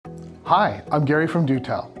Hi, I'm Gary from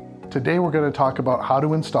DoTel. Today we're going to talk about how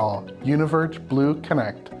to install UNIVERGE Blue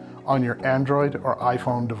Connect on your Android or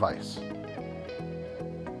iPhone device.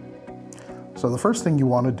 So the first thing you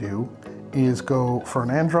want to do is go for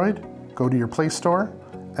an Android, go to your Play Store,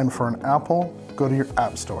 and for an Apple, go to your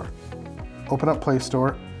App Store. Open up Play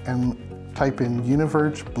Store and type in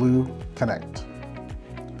UNIVERGE Blue Connect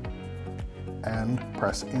and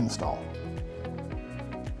press install.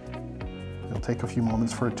 It'll take a few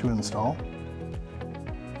moments for it to install.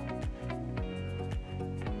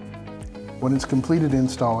 When it's completed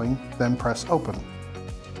installing, then press open.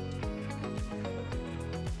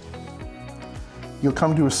 You'll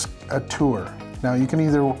come to a tour. Now you can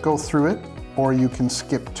either go through it or you can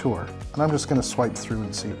skip tour. And I'm just going to swipe through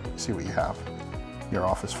and see what you have. Your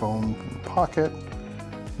office phone in the pocket,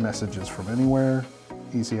 messages from anywhere,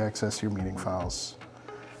 easy access to your meeting files.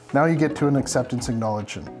 Now you get to an acceptance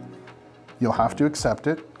acknowledgement. You'll have to accept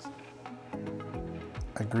it,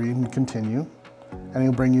 agree and continue, and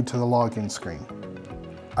it'll bring you to the login screen.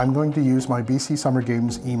 I'm going to use my BC Summer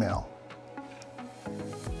Games email.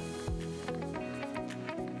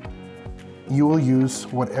 You will use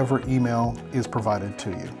whatever email is provided to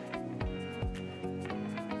you.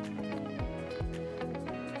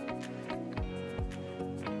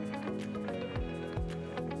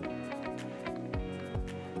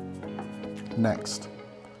 Next.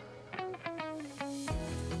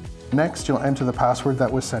 Next, you'll enter the password that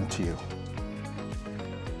was sent to you.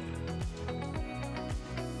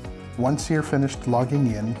 Once you're finished logging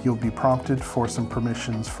in, you'll be prompted for some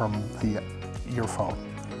permissions from your phone.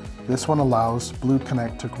 This one allows Blue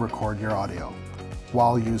Connect to record your audio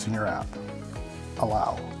while using your app.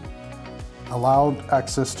 Allow. Allow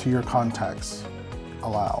access to your contacts.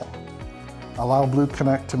 Allow. Allow Blue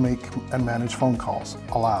Connect to make and manage phone calls.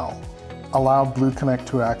 Allow. Allow Blue Connect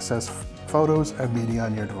to access photos and media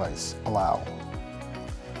on your device. Allow.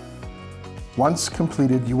 Once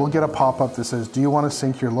completed, you will get a pop-up that says, do you want to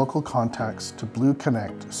sync your local contacts to Blue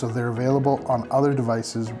Connect so they're available on other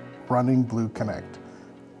devices running Blue Connect?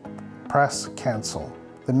 Press cancel.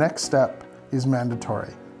 The next step is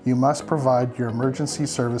mandatory. You must provide your emergency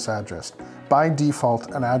service address. By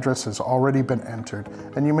default, an address has already been entered,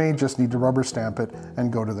 and you may just need to rubber stamp it and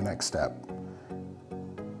go to the next step.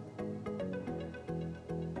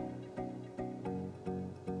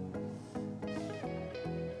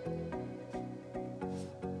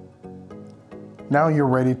 Now you're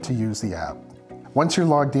ready to use the app. Once you're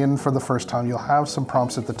logged in for the first time, you'll have some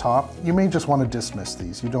prompts at the top. You may just want to dismiss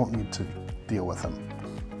these. You don't need to deal with them.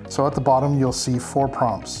 So at the bottom, you'll see 4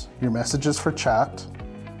 prompts. Your messages for chat,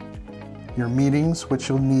 your meetings, which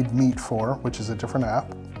you'll need Meet for, which is a different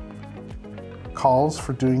app, calls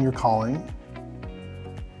for doing your calling,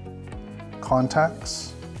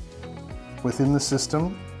 contacts within the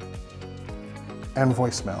system, and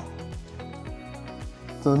voicemail.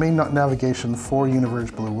 So the main navigation for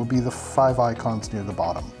UNIVERGE Blue will be the 5 icons near the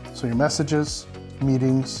bottom. So your messages,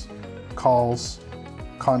 meetings, calls,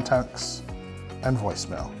 contacts, and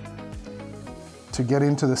voicemail. To get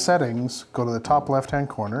into the settings, go to the top left-hand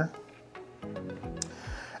corner.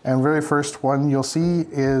 And very first one you'll see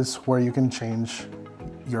is where you can change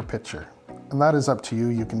your picture. And that is up to you.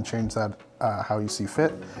 You can change that how you see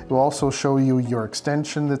fit. It will also show you your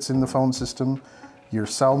extension that's in the phone system, your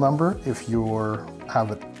cell number if you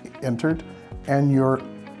have it entered, and your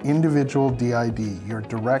individual DID, your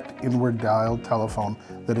direct inward dialed telephone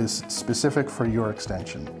that is specific for your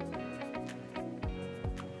extension.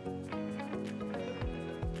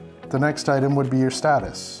 The next item would be your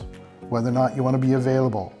status, whether or not you want to be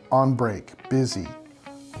available, on break, busy,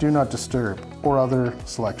 do not disturb, or other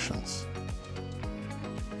selections.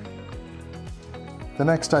 The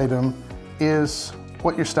next item is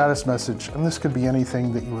what your status message, and this could be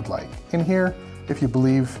anything that you would like. In here, if you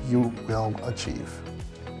believe you will achieve.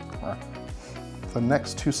 The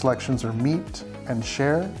next 2 selections are Meet and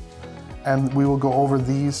Share, and we will go over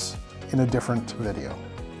these in a different video.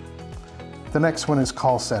 The next one is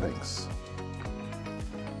Call Settings.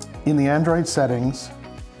 In the Android settings,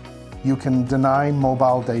 you can deny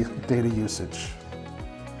mobile data usage.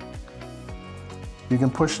 You can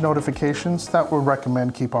push notifications. That we'll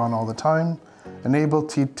recommend keep on all the time. Enable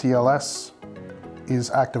TTLS is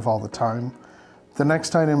active all the time. The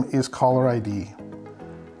next item is Caller ID.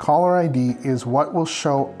 Caller ID is what will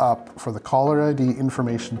show up for the caller ID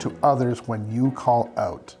information to others when you call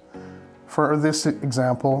out. For this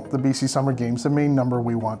example, the BC Summer Games, the main number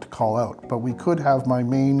we want to call out, but we could have my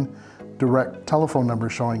main direct telephone number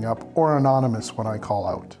showing up or anonymous when I call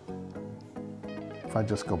out. If I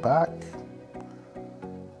just go back,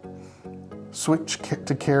 switch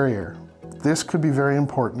to carrier. This could be very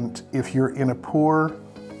important if you're in a poor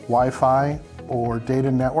Wi-Fi or data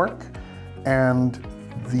network, and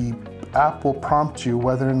the app will prompt you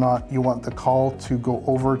whether or not you want the call to go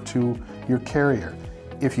over to your carrier.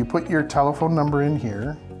 If you put your telephone number in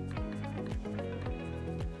here,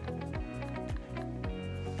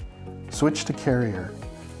 switch to carrier.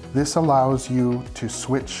 This allows you to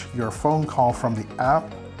switch your phone call from the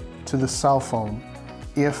app to the cell phone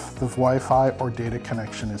if the Wi-Fi or data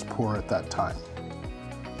connection is poor at that time.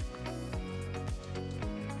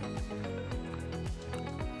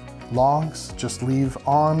 Logs, just leave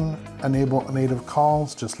on. Enable native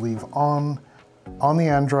calls, just leave on. On the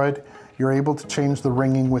Android, you're able to change the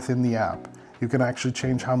ringing within the app. You can actually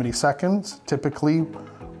change how many seconds, typically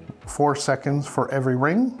 4 seconds for every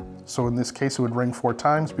ring. So in this case, it would ring 4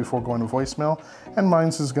 times before going to voicemail, and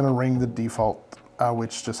mine's is gonna ring the default,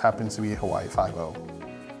 which just happens to be Hawaii 5.0.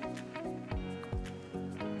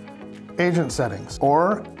 Agent settings,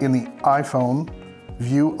 or in the iPhone,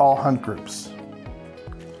 view all hunt groups.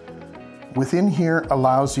 Within here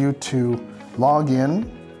allows you to log in,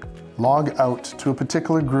 log out to a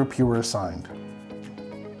particular group you were assigned.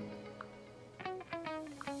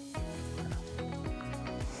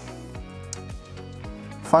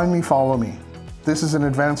 Find me, follow me. This is an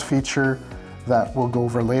advanced feature that we'll go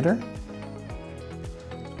over later.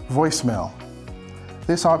 Voicemail.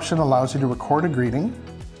 This option allows you to record a greeting.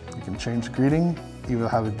 You can change the greeting, either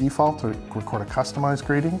have a default or record a customized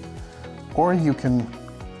greeting, or you can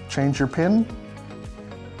change your PIN.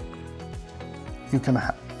 You can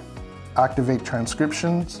activate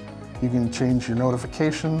transcriptions, you can change your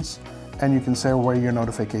notifications, and you can say where your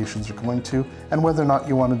notifications are going to and whether or not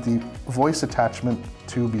you wanted the voice attachment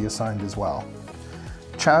to be assigned as well.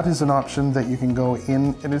 Chat is an option that you can go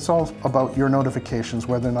in, and it's all about your notifications,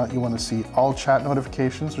 whether or not you want to see all chat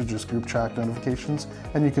notifications or just group chat notifications,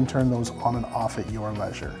 and you can turn those on and off at your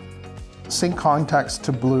leisure. Sync contacts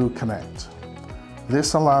to Blue Connect.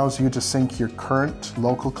 This allows you to sync your current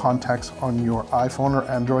local contacts on your iPhone or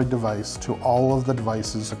Android device to all of the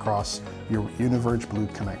devices across your UNIVERGE Blue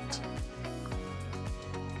Connect.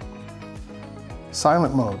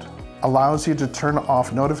 Silent mode allows you to turn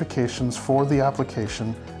off notifications for the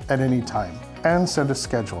application at any time and set a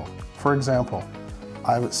schedule. For example,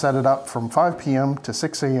 I would set it up from 5 p.m. to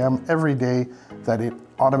 6 a.m. every day that it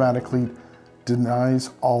automatically denies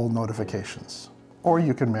all notifications. Or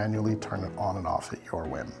you can manually turn it on and off at your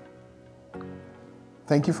whim.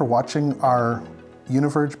 Thank you for watching our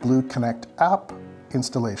UNIVERGE Blue Connect app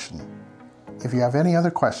installation. If you have any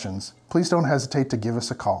other questions, please don't hesitate to give us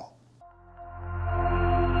a call.